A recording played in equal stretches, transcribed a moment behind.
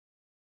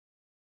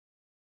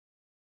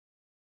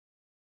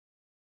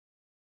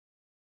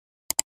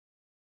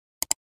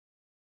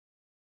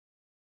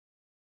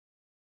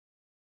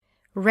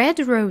Red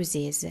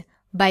Roses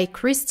by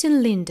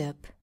Kristin Lindop.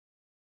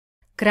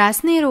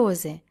 Красные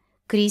розы.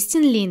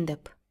 Кристин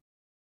Линдоп.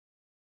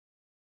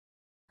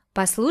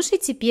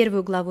 Послушайте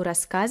первую главу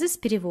рассказа с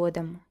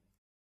переводом.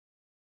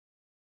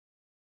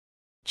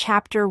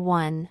 Chapter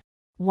 1.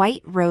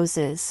 White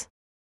Roses.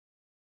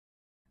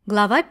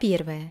 Глава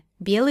 1.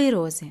 Белые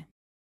розы.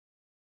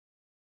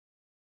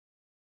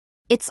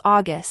 It's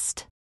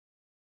August.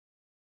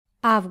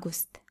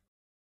 Август.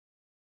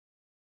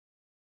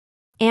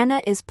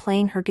 Anna is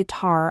playing her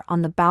guitar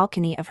on the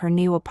balcony of her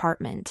new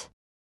apartment.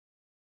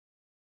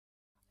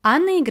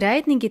 Анна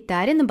играет на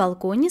гитаре на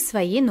балконе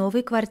своей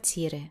новой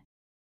квартиры.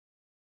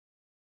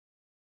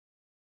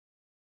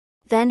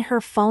 Then her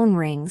phone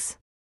rings.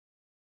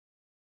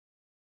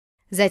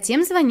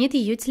 Затем звонит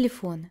ее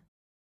телефон.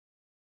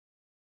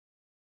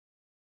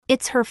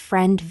 It's her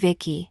friend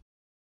Vicky.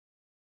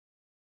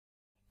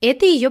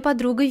 Это ее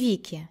подруга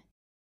Вики.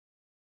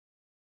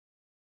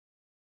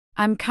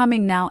 I'm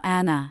coming now,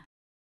 Anna.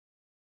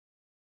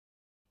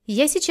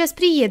 Я сейчас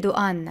приеду,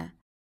 Анна.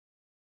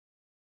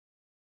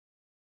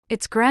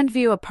 It's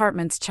Grandview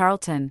Apartments,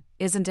 Charlton,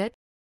 isn't it?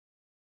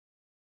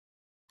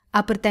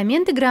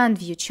 Апартаменты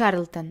Грандвью,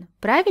 Чарлтон,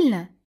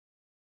 правильно?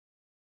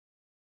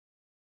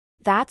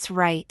 That's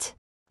right.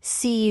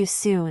 See you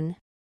soon.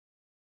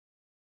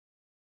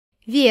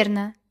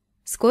 Верно.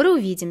 Скоро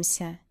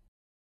увидимся.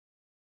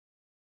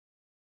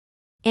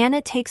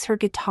 Anna takes her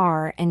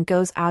guitar and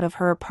goes out of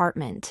her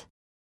apartment.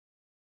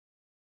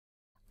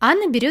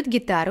 Анна берет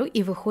гитару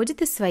и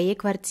выходит из своей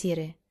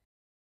квартиры.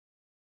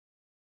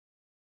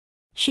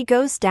 She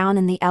goes down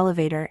in the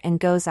elevator and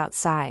goes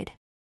outside.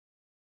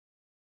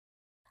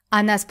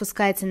 Она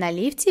спускается на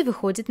лифте и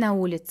выходит на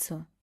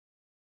улицу.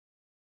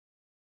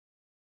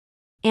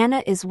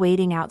 Anna is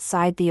waiting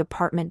outside the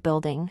apartment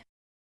building.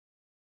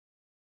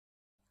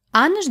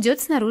 Анна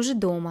ждет снаружи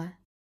дома.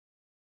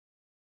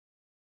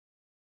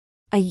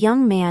 A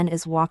young man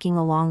is walking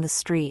along the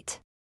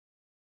street.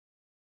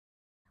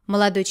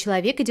 Молодой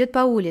человек идет по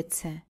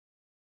улице.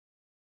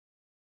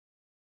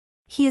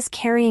 He is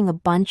carrying a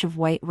bunch of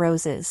white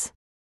roses.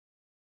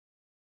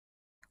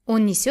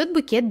 Он несет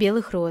букет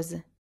белых роз.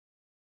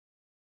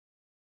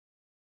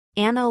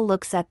 Anna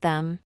looks at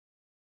them.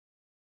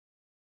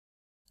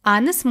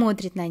 Анна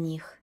смотрит на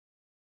них.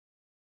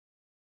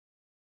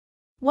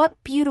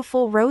 What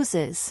beautiful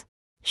roses,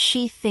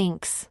 she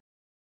thinks.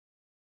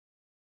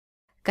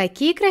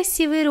 Какие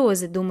красивые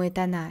розы, думает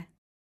она.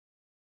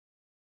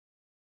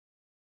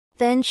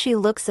 Then she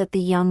looks at the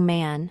young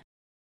man.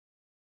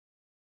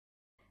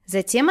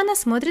 Затем она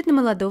смотрит на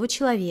молодого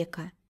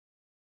человека.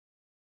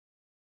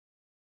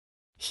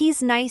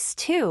 He's nice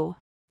too,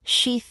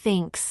 she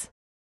thinks.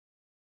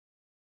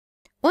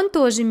 Он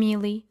тоже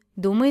милый,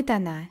 думает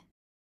она.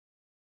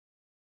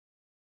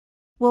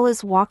 Will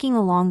is walking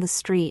along the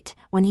street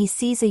when he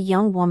sees a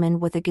young woman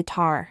with a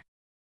guitar.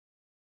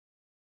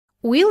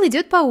 Уилл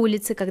идет по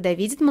улице, когда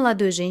видит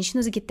молодую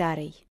женщину с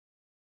гитарой.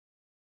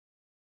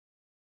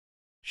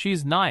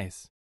 She's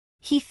nice.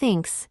 He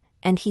thinks,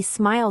 and he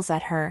smiles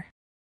at her.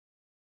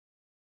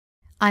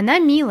 Она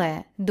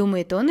милая,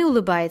 думает он и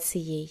улыбается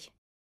ей.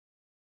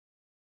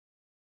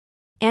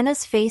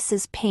 Anna's face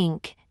is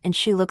pink, and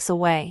she looks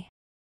away.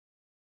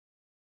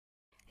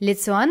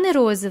 Лицо Анны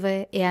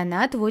розовое, и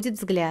она отводит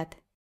взгляд.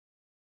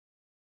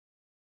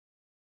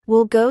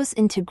 Will goes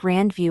into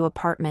Grandview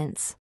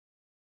Apartments.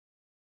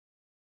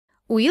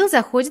 Уилл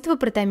заходит в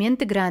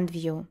апартаменты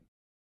Грандвью.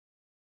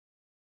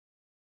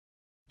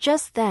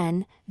 Just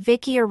then,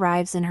 Vicky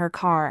arrives in her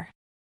car.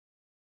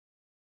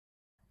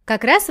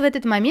 Как раз в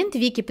этот момент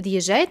Вики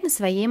подъезжает на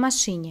своей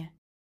машине.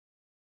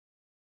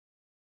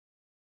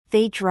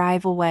 They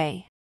drive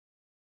away.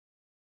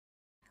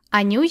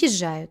 Они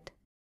уезжают.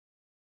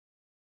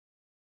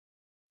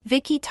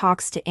 Vicky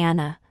talks to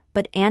Anna,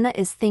 but Anna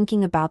is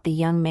thinking about the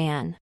young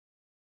man.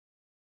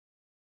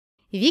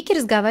 Вики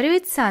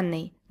разговаривает с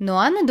Анной, но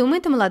Анна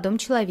думает о молодом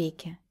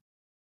человеке.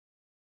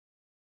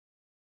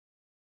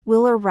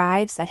 Will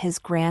arrives at his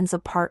grand's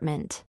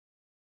apartment.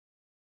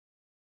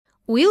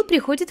 Уилл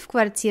приходит в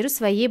квартиру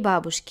своей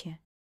бабушки.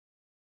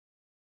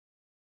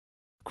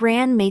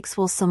 Gran makes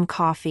Will some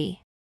coffee.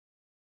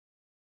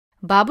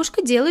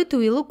 Бабушка делает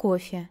Уиллу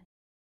кофе.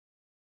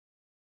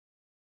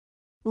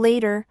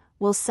 Later,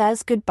 Will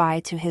says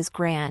goodbye to his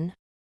gran.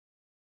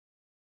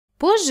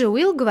 Позже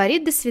Уилл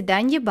говорит «до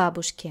свидания»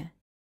 бабушке.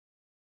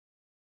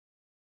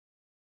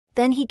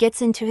 Then he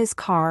gets into his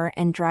car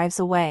and drives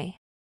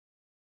away.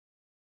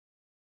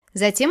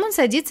 Затем он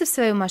садится в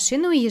свою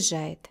машину и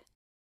уезжает.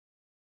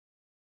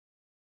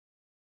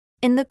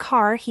 In the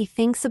car, he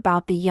thinks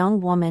about the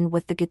young woman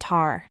with the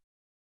guitar.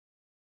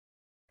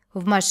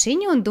 В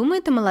машине он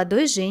думает о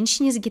молодой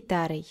женщине с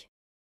гитарой.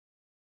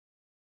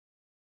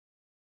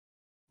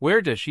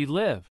 Where does she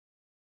live?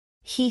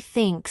 He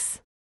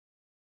thinks.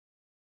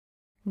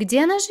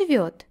 Где она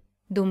живет?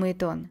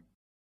 Думает он.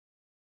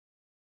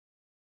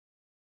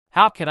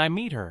 How can I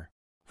meet her?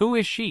 Who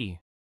is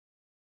she?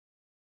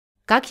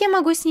 Как я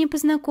могу с ней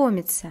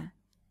познакомиться?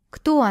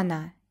 Кто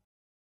она?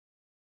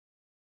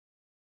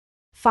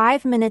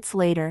 5 minutes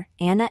later,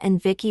 Anna and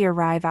Vicky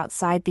arrive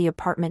outside the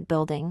apartment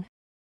building.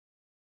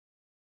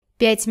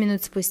 5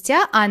 минут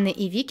спустя Анна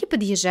и Вики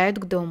подъезжают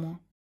к дому.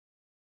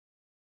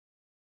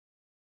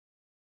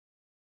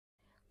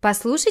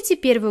 Послушайте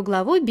первую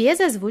главу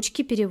без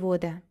озвучки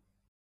перевода.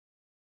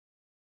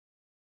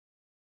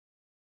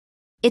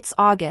 It's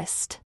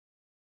August.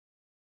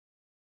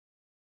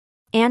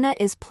 Anna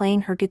is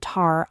playing her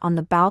guitar on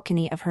the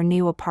balcony of her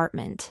new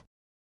apartment.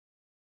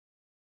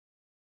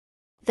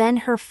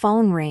 Then her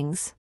phone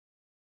rings.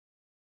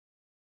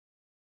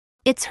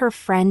 It's her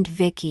friend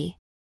Vicky.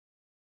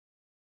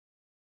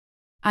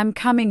 I'm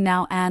coming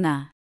now,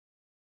 Anna.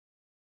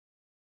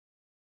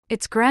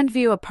 It's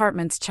Grandview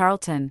Apartments,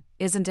 Charlton,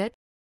 isn't it?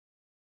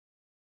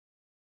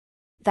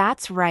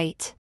 That's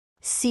right.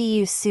 See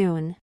you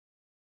soon.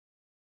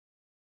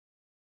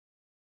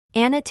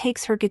 Anna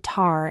takes her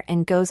guitar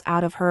and goes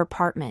out of her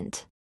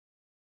apartment.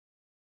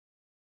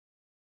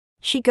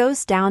 She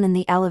goes down in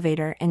the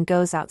elevator and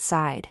goes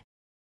outside.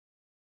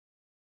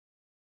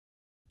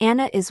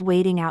 Anna is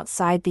waiting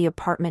outside the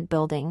apartment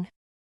building.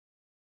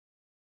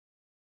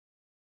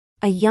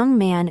 A young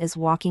man is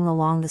walking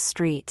along the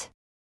street.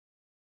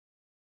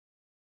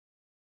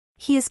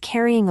 He is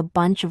carrying a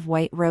bunch of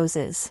white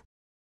roses.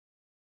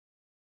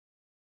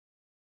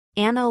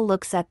 Anna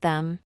looks at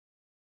them.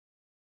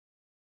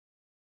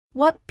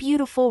 What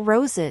beautiful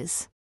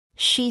roses,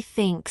 she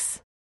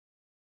thinks.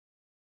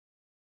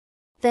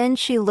 Then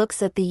she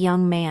looks at the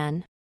young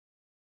man.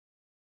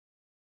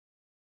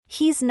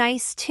 He's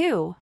nice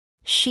too,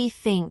 she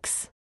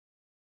thinks.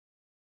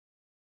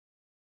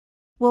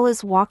 Will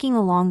is walking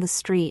along the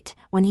street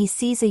when he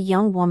sees a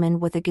young woman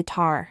with a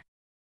guitar.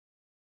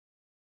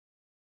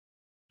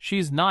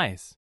 She's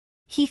nice.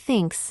 He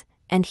thinks,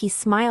 and he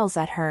smiles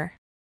at her.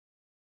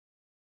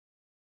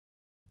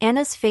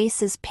 Anna's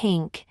face is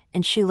pink,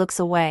 and she looks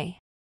away.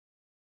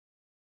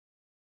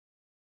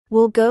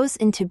 Will goes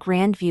into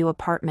Grandview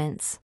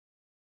Apartments.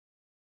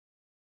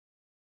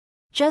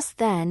 Just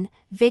then,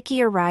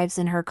 Vicky arrives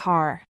in her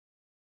car.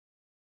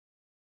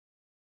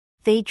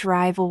 They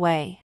drive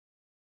away.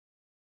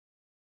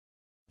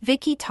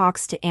 Vicky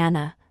talks to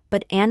Anna,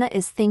 but Anna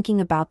is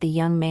thinking about the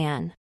young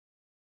man.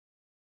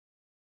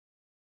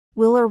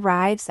 Will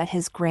arrives at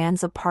his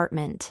Gran's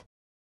apartment.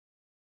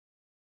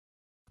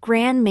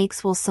 Gran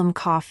makes Will some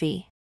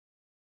coffee.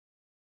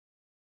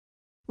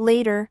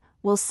 Later,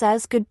 Will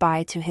says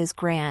goodbye to his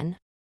Gran.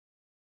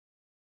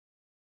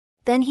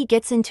 Then he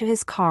gets into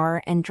his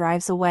car and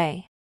drives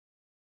away.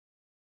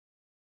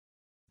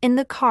 In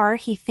the car,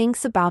 he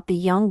thinks about the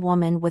young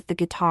woman with the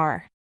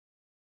guitar.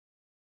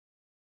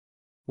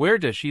 Where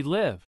does she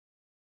live?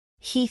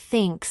 He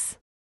thinks.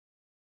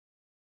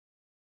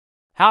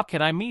 How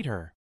can I meet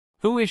her?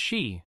 Who is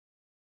she?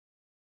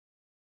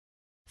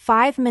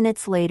 5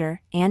 minutes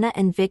later, Anna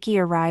and Vicky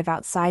arrive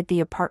outside the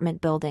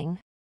apartment building.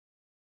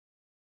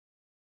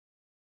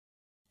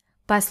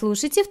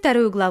 Послушайте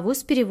вторую главу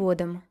с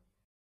переводом.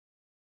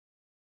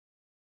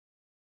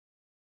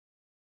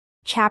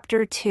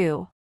 Chapter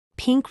 2.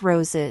 Pink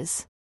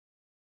Roses.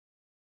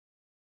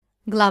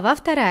 Глава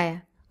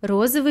 2.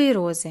 Розовые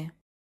розы.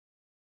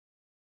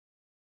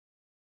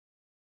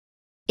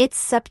 It's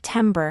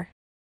September.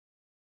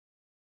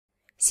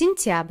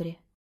 Сентябрь.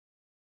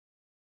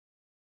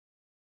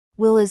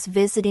 Will is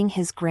visiting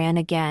his Gran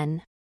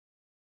again.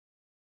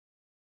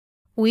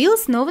 Уилл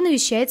снова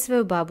навещает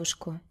свою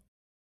бабушку.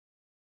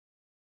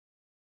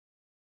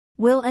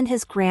 Will and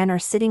his Gran are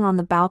sitting on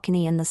the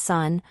balcony in the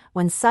sun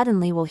when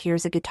suddenly Will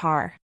hears a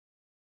guitar.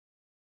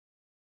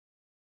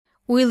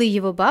 Уилл и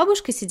его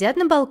бабушка сидят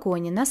на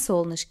балконе, на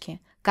солнышке,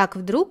 как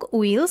вдруг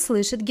Уилл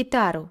слышит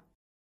гитару.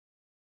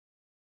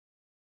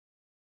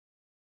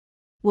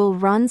 Will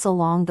runs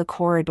along the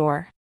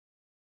corridor.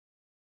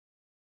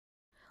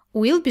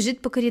 Уилл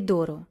бежит по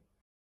коридору.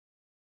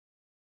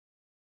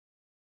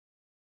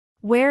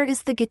 Where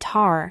is the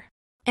guitar?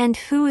 And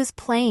who is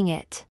playing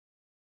it?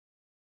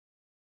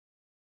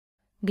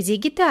 Где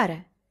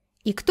гитара?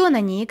 И кто на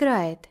ней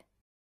играет?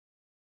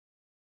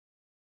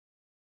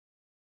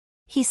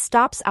 He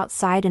stops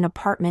outside an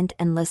apartment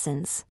and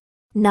listens.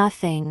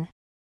 Nothing.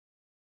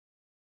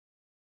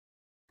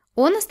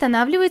 Он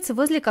останавливается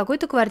возле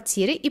какой-то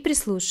квартиры и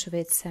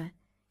прислушивается.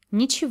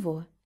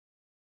 Ничего.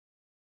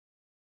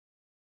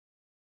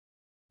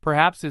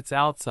 Perhaps it's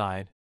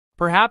outside.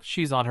 Perhaps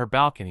she's on her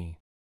balcony.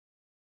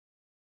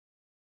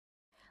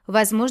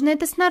 Возможно,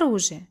 это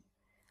снаружи.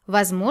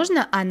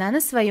 Возможно, она на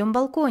своем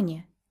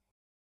балконе.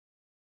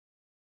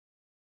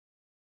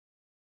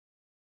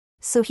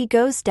 So he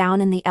goes down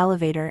in the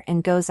elevator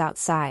and goes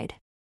outside.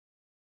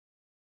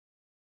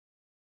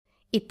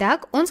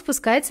 Итак, он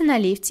спускается на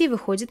лифте и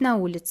выходит на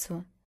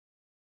улицу.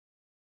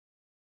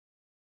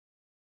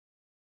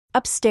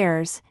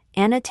 Upstairs,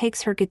 Anna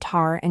takes her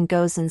guitar and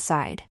goes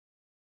inside.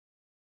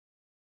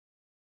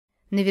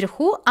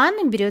 Наверху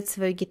Анна берет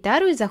свою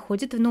гитару и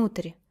заходит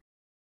внутрь.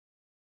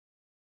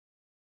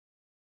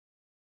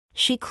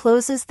 She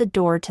closes the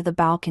door to the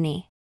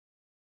balcony.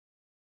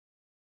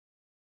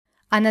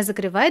 Она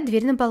закрывает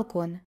дверь на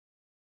балкон.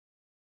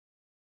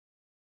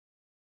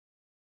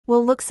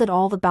 Will looks at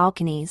all the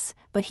balconies,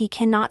 but he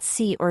cannot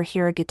see or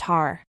hear a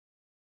guitar.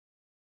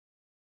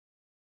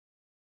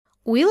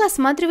 Уилл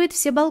осматривает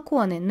все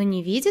балконы, но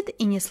не видит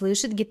и не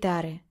слышит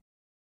гитары.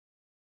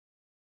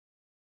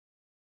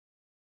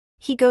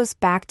 He goes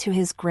back to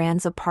his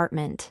grand's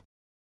apartment.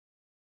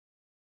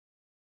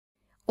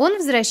 Он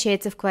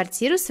возвращается в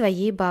квартиру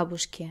своей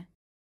бабушки.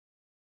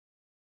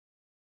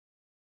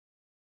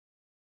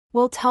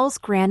 Will tells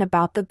Gran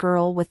about the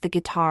girl with the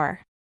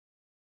guitar.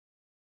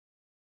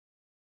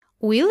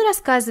 Уилл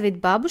рассказывает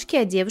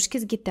бабушке о девушке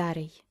с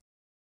гитарой.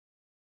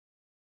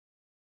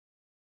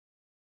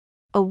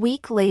 A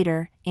week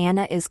later,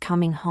 Anna is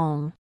coming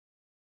home.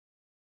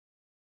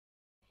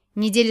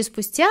 Неделю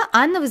спустя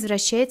Анна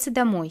возвращается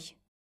домой.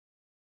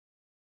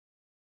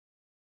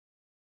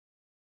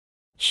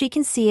 She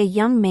can see a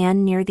young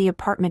man near the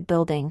apartment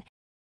building.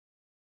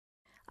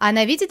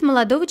 Она видит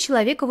молодого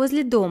человека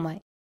возле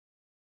дома,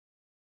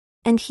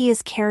 And he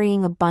is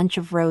carrying a bunch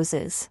of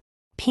roses.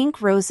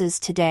 Pink roses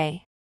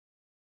today.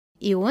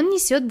 и он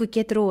несет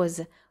букет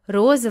роз,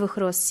 розовых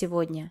роз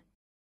сегодня.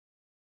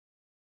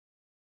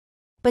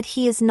 But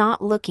he is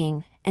not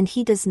looking, and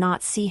he does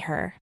not see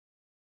her.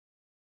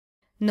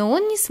 Но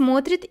он не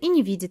смотрит и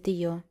не видит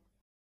ее.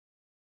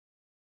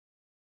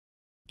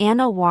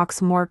 Anna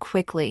walks more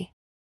quickly.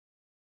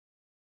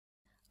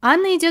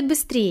 Анна идет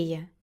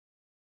быстрее.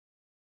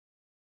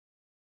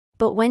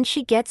 But when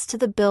she gets to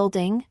the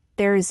building,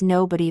 there is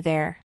nobody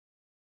there.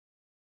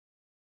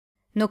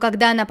 Но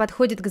когда она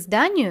подходит к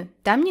зданию,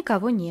 там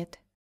никого нет.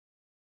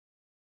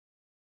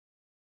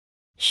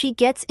 She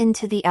gets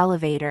into the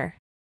elevator.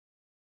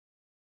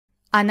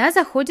 Она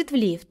заходит в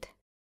лифт.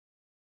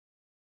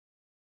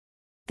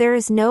 There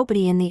is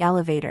nobody in the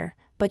elevator,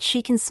 but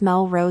she can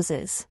smell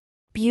roses.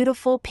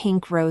 Beautiful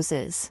pink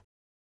roses.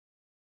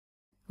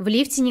 В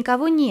лифте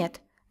никого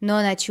нет, но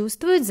она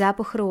чувствует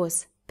запах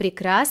роз,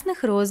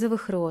 прекрасных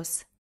розовых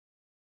роз.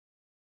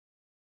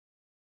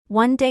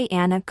 One day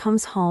Anna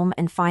comes home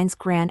and finds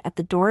Gran at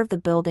the door of the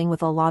building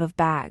with a lot of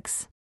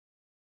bags.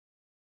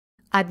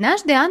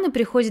 Однажды Анна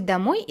приходит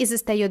домой и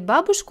застает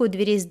бабушку у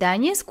дверей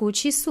здания с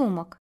кучей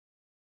сумок.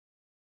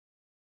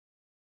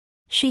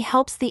 She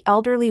helps the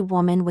elderly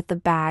woman with the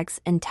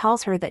bags and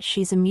tells her that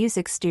she's a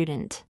music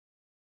student.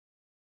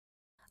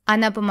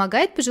 Она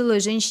помогает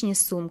пожилой женщине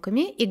с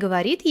сумками и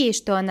говорит ей,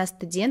 что она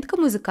студентка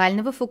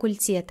музыкального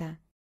факультета.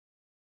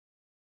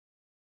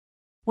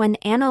 When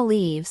Anna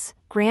leaves,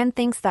 Gran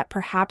thinks that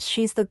perhaps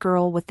she's the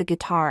girl with the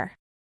guitar.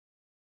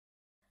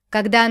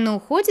 Когда она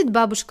уходит,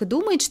 бабушка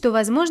думает, что,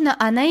 возможно,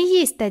 она и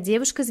есть та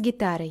девушка с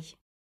гитарой.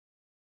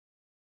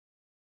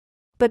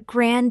 But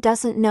Gran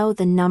doesn't know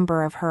the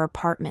number of her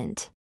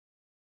apartment.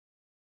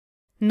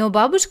 Но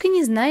бабушка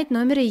не знает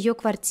номера ее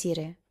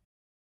квартиры.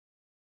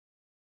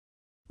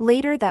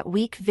 Later that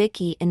week,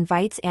 Vicky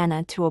invites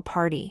Anna to a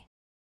party.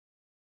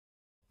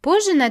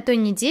 Позже на той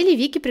неделе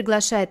Вики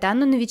приглашает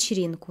Анну на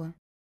вечеринку.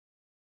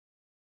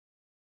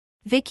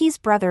 Vicky's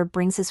brother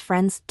brings his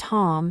friends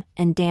Tom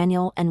and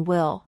Daniel and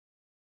Will.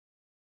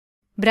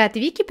 Брат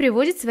Вики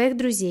приводит своих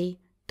друзей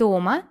 –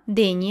 Тома,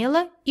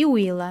 Дэниела и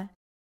Уилла.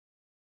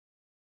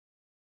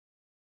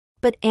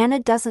 But Anna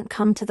doesn't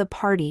come to the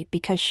party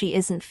because she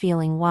isn't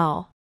feeling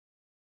well.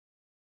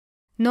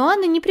 Но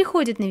Анна не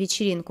приходит на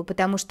вечеринку,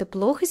 потому что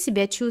плохо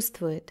себя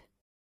чувствует.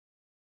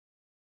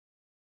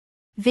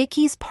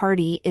 Vicky's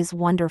party is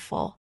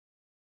wonderful.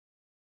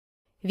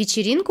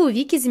 Вечеринка у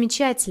Вики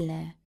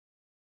замечательная.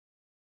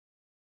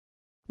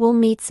 Will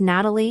meets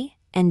Natalie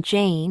and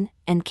Jane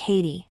and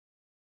Katie.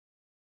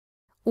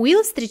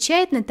 Уилл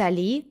встречает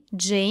Натали,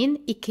 Джейн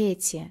и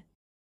Кэти.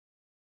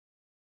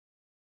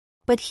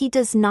 But he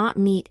does not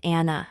meet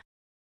Anna.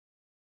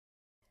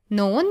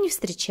 Но он не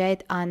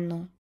встречает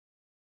Анну.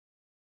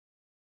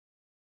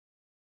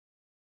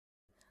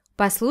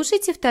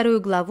 Послушайте вторую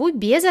главу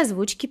без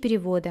озвучки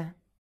перевода.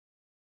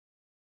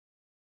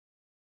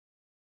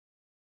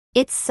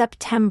 It's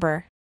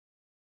September.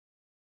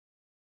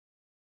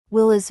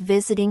 Will is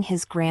visiting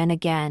his gran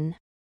again.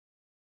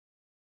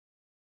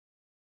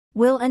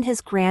 Will and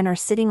his gran are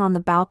sitting on the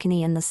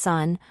balcony in the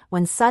sun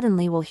when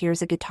suddenly Will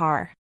hears a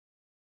guitar.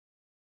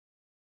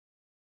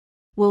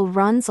 Will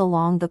runs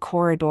along the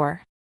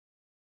corridor.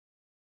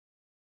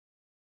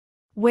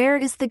 Where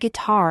is the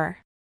guitar?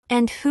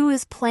 And who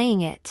is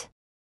playing it?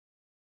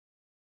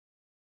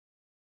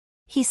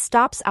 He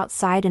stops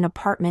outside an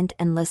apartment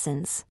and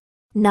listens.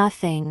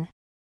 Nothing.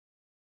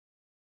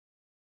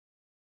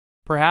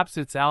 Perhaps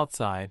it's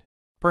outside.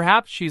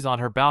 Perhaps she's on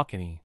her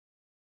balcony.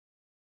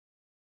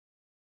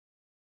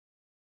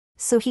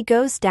 So he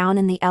goes down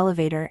in the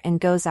elevator and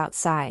goes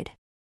outside.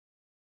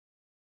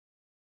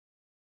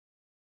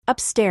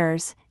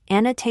 Upstairs,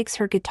 Anna takes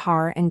her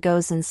guitar and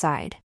goes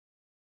inside.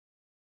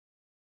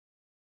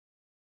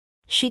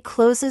 She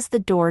closes the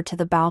door to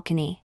the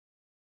balcony.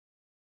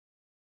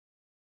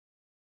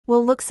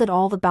 Will looks at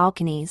all the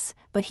balconies,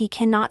 but he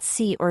cannot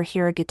see or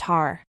hear a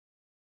guitar.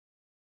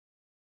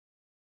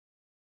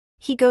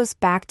 He goes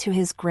back to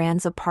his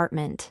Gran's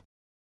apartment.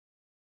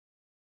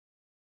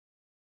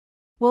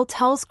 Will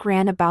tells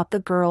Gran about the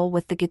girl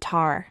with the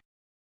guitar.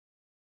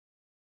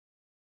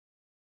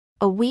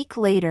 A week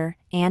later,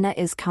 Anna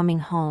is coming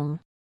home.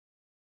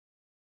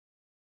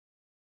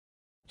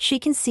 She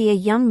can see a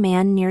young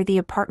man near the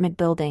apartment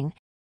building,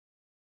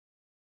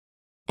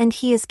 and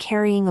he is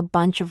carrying a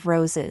bunch of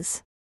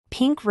roses.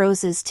 Pink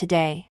roses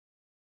today.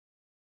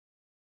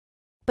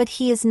 But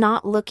he is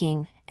not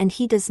looking, and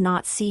he does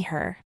not see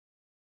her.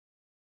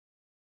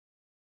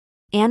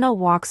 Anna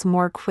walks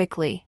more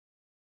quickly.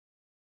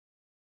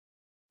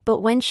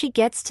 But when she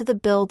gets to the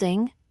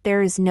building,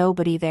 there is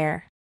nobody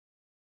there.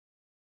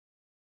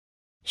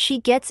 She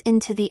gets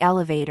into the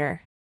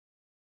elevator.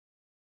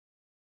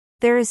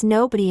 There is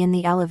nobody in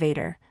the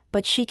elevator,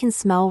 but she can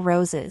smell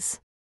roses.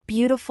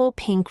 Beautiful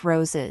pink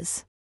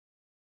roses.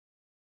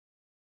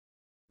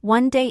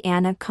 One day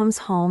Anna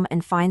comes home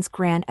and finds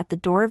Gran at the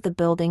door of the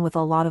building with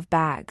a lot of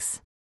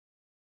bags.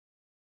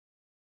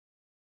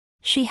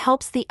 She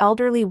helps the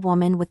elderly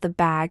woman with the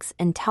bags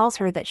and tells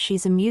her that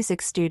she's a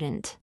music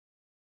student.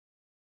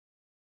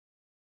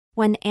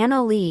 When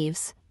Anna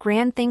leaves,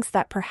 Gran thinks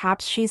that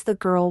perhaps she's the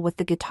girl with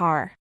the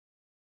guitar.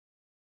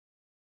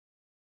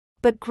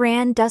 But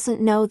Gran doesn't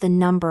know the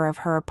number of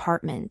her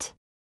apartment.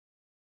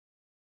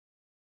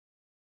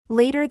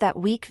 Later that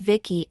week,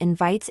 Vicky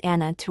invites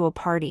Anna to a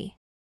party.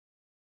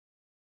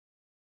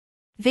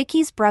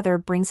 Vicky's brother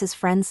brings his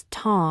friends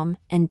Tom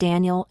and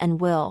Daniel and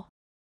Will.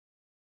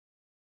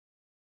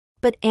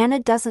 But Anna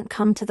doesn't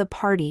come to the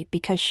party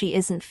because she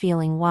isn't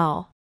feeling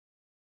well.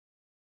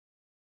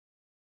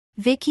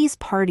 Vicky's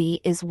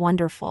party is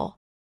wonderful.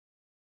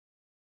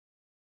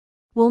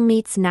 Will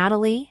meets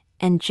Natalie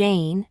and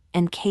Jane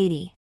and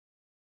Katie.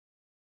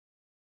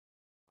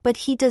 But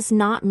he does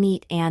not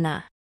meet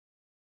Anna.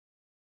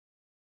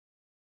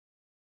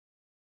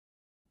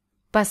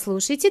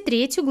 Послушайте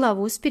третью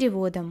главу с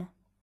переводом.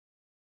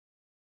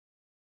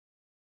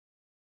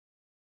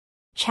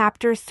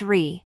 Chapter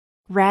 3.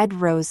 Red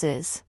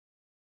Roses.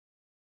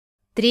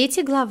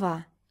 Третья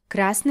глава.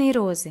 Красные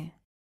розы.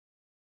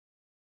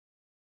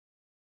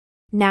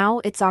 Now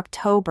it's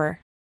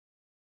October.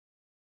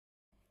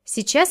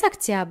 Сейчас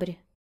октябрь.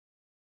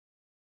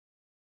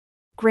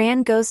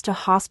 Gran goes to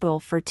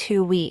hospital for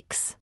 2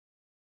 weeks.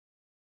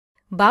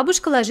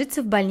 Бабушка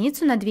ложится в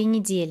больницу на 2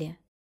 недели.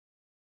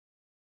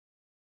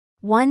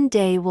 One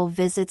day Will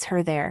visits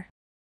her there.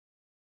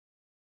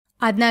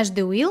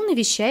 Однажды Уилл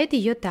навещает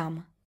ее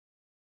там.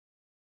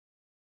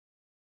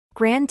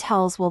 Gran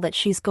tells Will that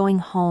she's going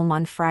home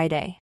on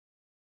Friday.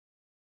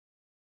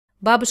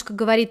 Бабушка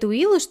говорит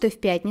Уиллу, что в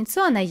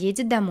пятницу она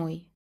едет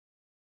домой.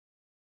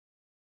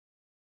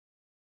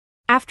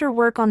 After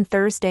work on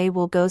Thursday,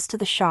 Will goes to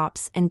the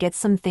shops and gets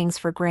some things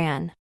for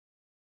Gran.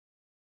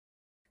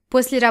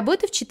 После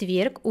работы в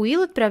четверг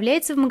Уилл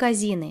отправляется в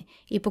магазины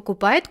и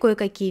покупает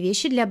кое-какие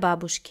вещи для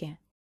бабушки.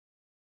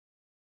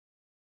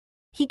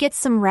 He gets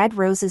some red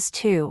roses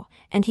too,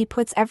 and he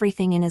puts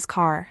everything in his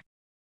car.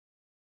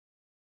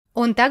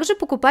 Он также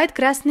покупает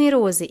красные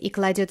розы и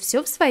кладет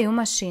все в свою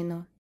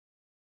машину.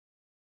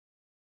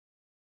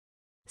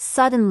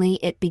 Suddenly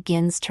it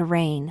begins to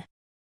rain.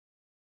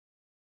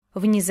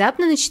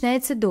 Внезапно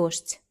начинается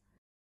дождь.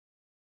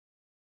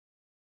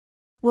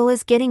 Will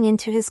is getting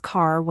into his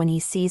car when he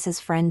sees his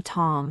friend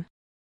Tom.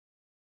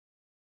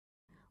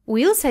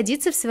 Уилл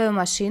садится в свою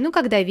машину,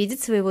 когда видит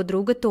своего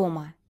друга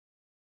Тома.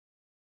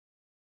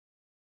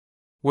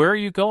 Where are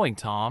you going,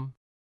 Tom?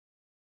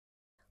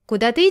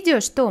 Куда ты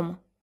идешь, Том?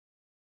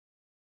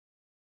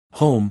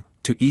 Home,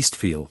 to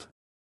Eastfield.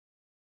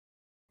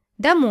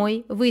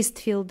 Домой, в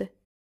Истфилд.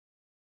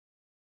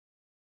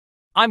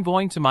 I'm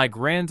going to my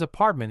grand's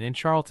apartment in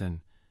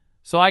Charlton,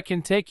 so I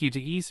can take you to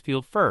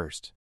Eastfield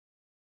first.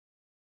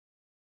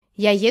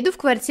 Я еду в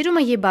квартиру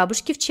моей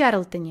бабушки в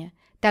Чарлтоне,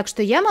 так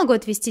что я могу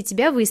отвезти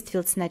тебя в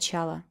Истфилд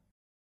сначала.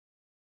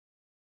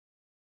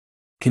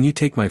 Can you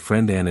take my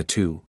friend Anna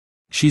too?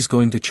 She's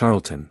going to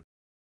Charlton.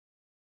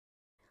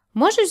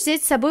 Можешь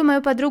взять с собой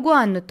мою подругу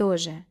Анну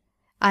тоже.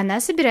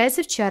 Она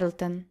собирается в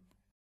Чарлтон.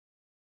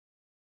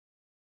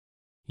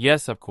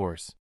 Yes, of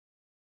course.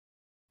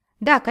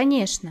 Да,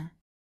 конечно.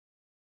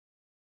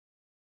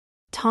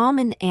 Tom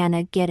and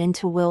Anna get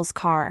into Will's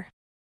car.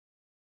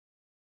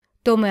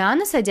 Том и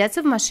Анна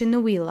садятся в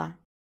машину Уилла.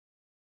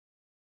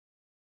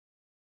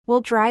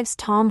 Will drives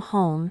Tom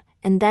home,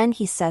 and then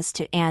he says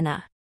to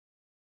Anna.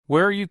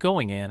 Where are you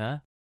going,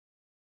 Anna?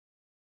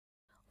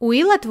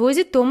 Уилл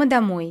отвозит Тома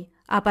домой,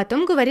 а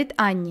потом говорит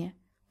Анне: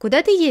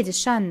 «Куда ты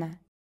едешь, Анна?»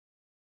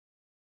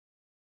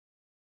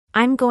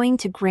 I'm going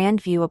to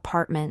Grandview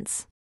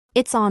Apartments.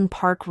 It's on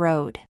Park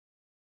Road.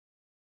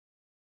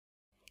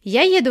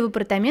 Я еду в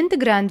апартаменты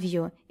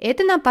Грандвью.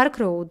 Это на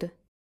Парк-Роуд.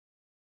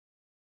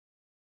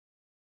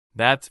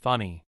 That's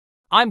funny.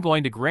 I'm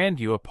going to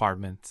Grandview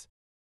Apartments.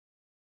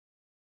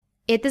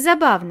 Это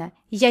забавно.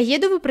 Я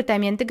еду в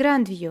апартаменты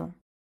Грандвью.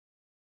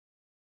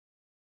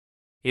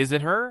 Is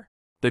it her?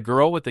 The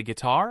girl with the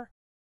guitar?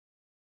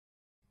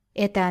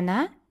 Это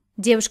она?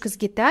 Девушка с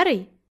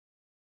гитарой?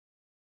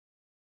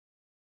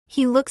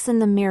 He looks in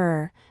the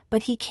mirror,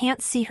 but he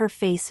can't see her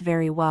face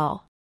very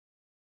well.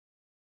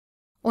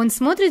 Он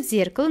смотрит в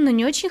зеркало, но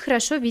не очень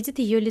хорошо видит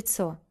ее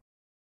лицо.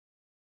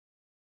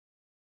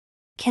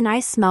 Can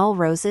I smell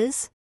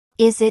roses?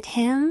 Is it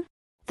him?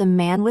 The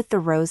man with the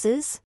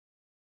roses?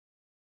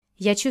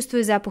 Я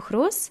чувствую запах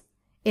роз?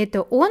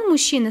 Это он,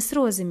 мужчина с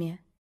розами?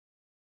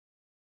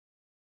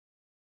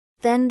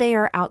 Then they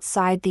are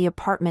outside the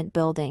apartment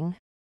building.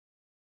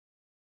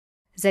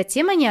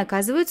 Затем они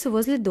оказываются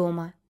возле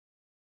дома.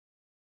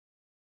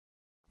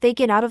 They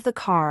get out of the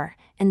car,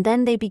 and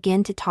then they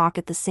begin to talk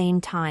at the same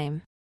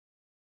time.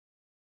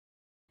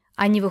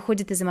 Они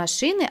выходят из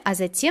машины, а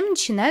затем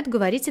начинают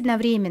говорить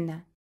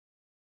одновременно.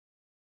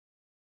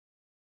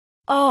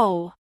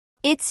 Oh,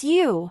 it's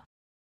you.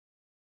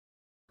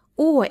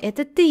 О,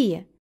 это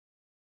ты!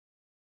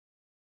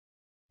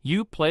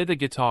 You play the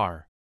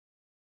guitar.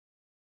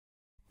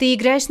 Ты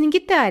играешь на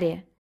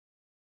гитаре.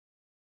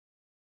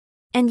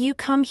 And you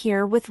come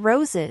here with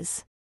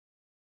roses.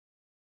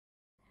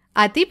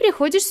 А ты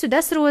приходишь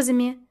сюда с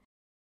розами.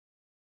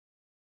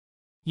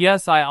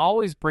 Yes, I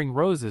always bring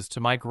roses to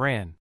my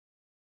gran.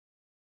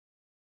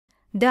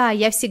 Да,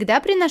 я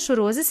всегда приношу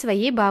розы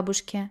своей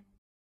бабушке.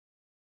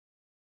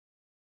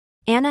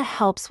 Anna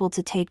helps Will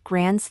to take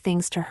Gran's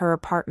things to her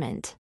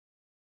apartment.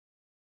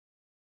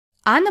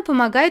 Анна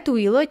помогает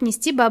Уиллу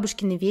отнести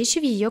бабушкины вещи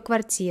в ее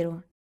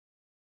квартиру.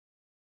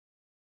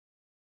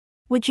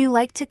 Would you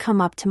like to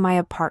come up to my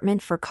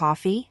apartment for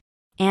coffee?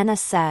 Anna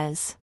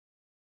says.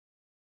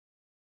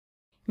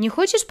 «Не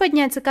хочешь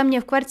подняться ко мне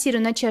в квартиру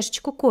на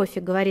чашечку кофе?»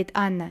 — говорит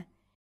Анна.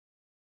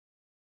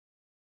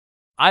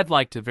 I'd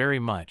like to very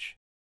much.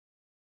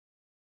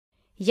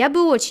 Я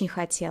бы очень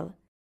хотела.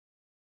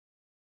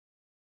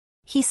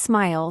 He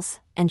smiles,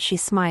 and she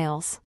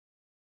smiles.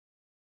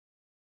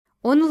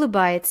 Он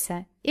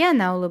улыбается, и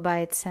она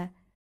улыбается.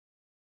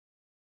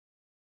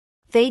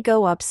 They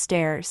go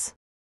upstairs.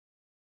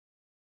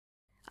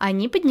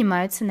 Они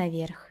поднимаются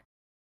наверх.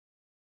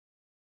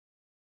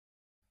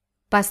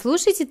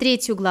 Послушайте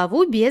 3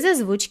 главу без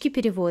озвучки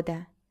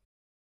перевода.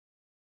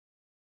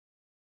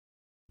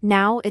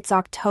 Now it's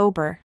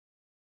October.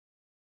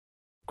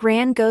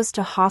 Gran goes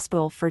to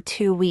hospital for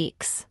 2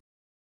 weeks.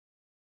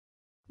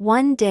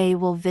 One day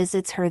Will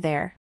visits her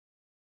there.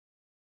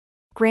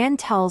 Gran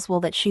tells Will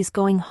that she's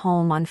going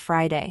home on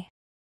Friday.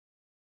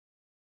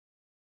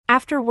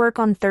 After work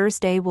on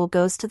Thursday, Will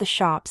goes to the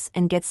shops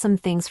and gets some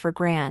things for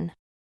Gran.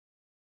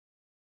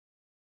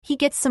 He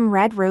gets some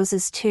red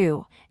roses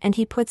too, and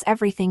he puts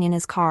everything in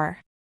his car.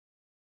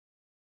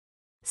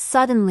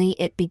 Suddenly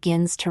it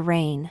begins to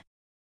rain.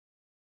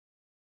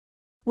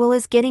 Will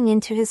is getting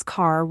into his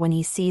car when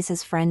he sees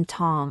his friend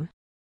Tom.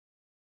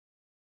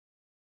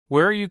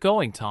 Where are you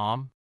going,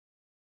 Tom?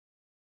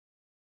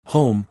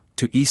 Home,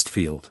 to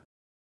Eastfield.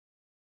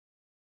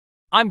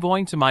 I'm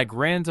going to my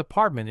grand's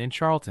apartment in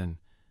Charlton,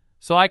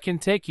 so I can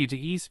take you to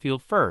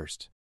Eastfield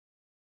first.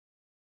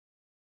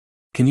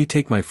 Can you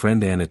take my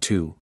friend Anna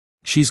too?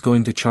 She's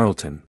going to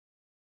Charlton.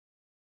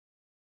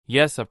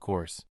 Yes, of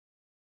course.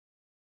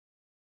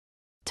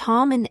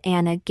 Tom and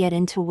Anna get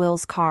into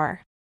Will's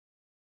car.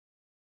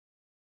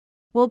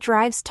 Will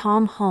drives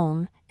Tom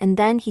home, and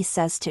then he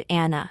says to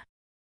Anna,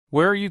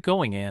 Where are you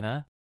going,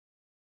 Anna?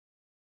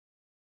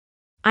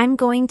 I'm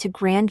going to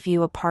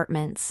Grandview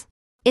Apartments.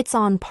 It's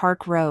on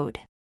Park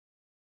Road.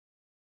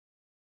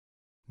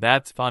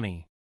 That's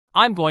funny.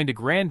 I'm going to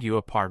Grandview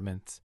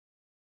Apartments.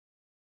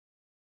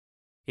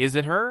 Is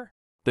it her?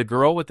 The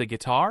girl with the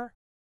guitar?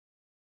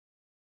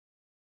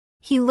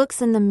 He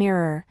looks in the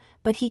mirror,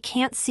 but he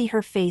can't see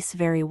her face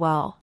very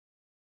well.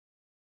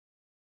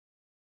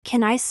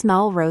 Can I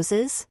smell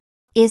roses?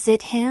 Is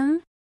it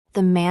him?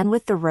 The man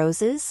with the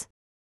roses?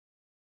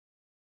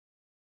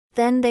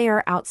 Then they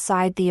are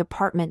outside the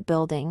apartment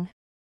building.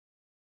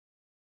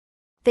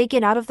 They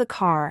get out of the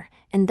car,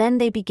 and then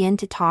they begin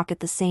to talk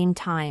at the same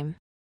time.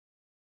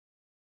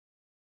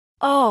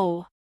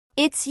 Oh,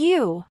 it's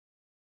you.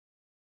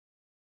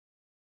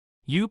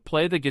 You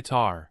play the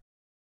guitar.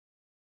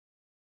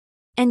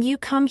 And you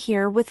come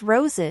here with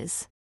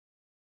roses.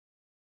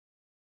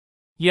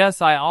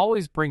 Yes, I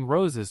always bring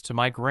roses to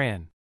my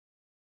gran.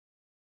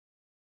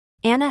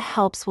 Anna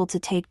helps Will to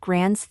take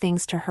Gran's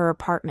things to her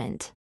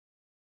apartment.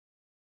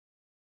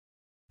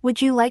 Would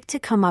you like to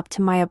come up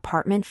to my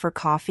apartment for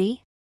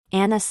coffee?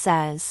 Anna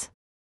says.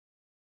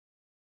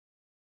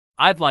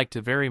 I'd like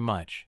to very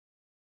much.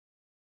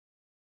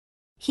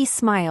 He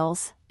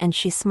smiles, and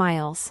she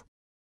smiles.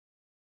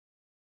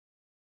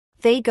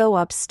 They go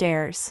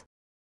upstairs.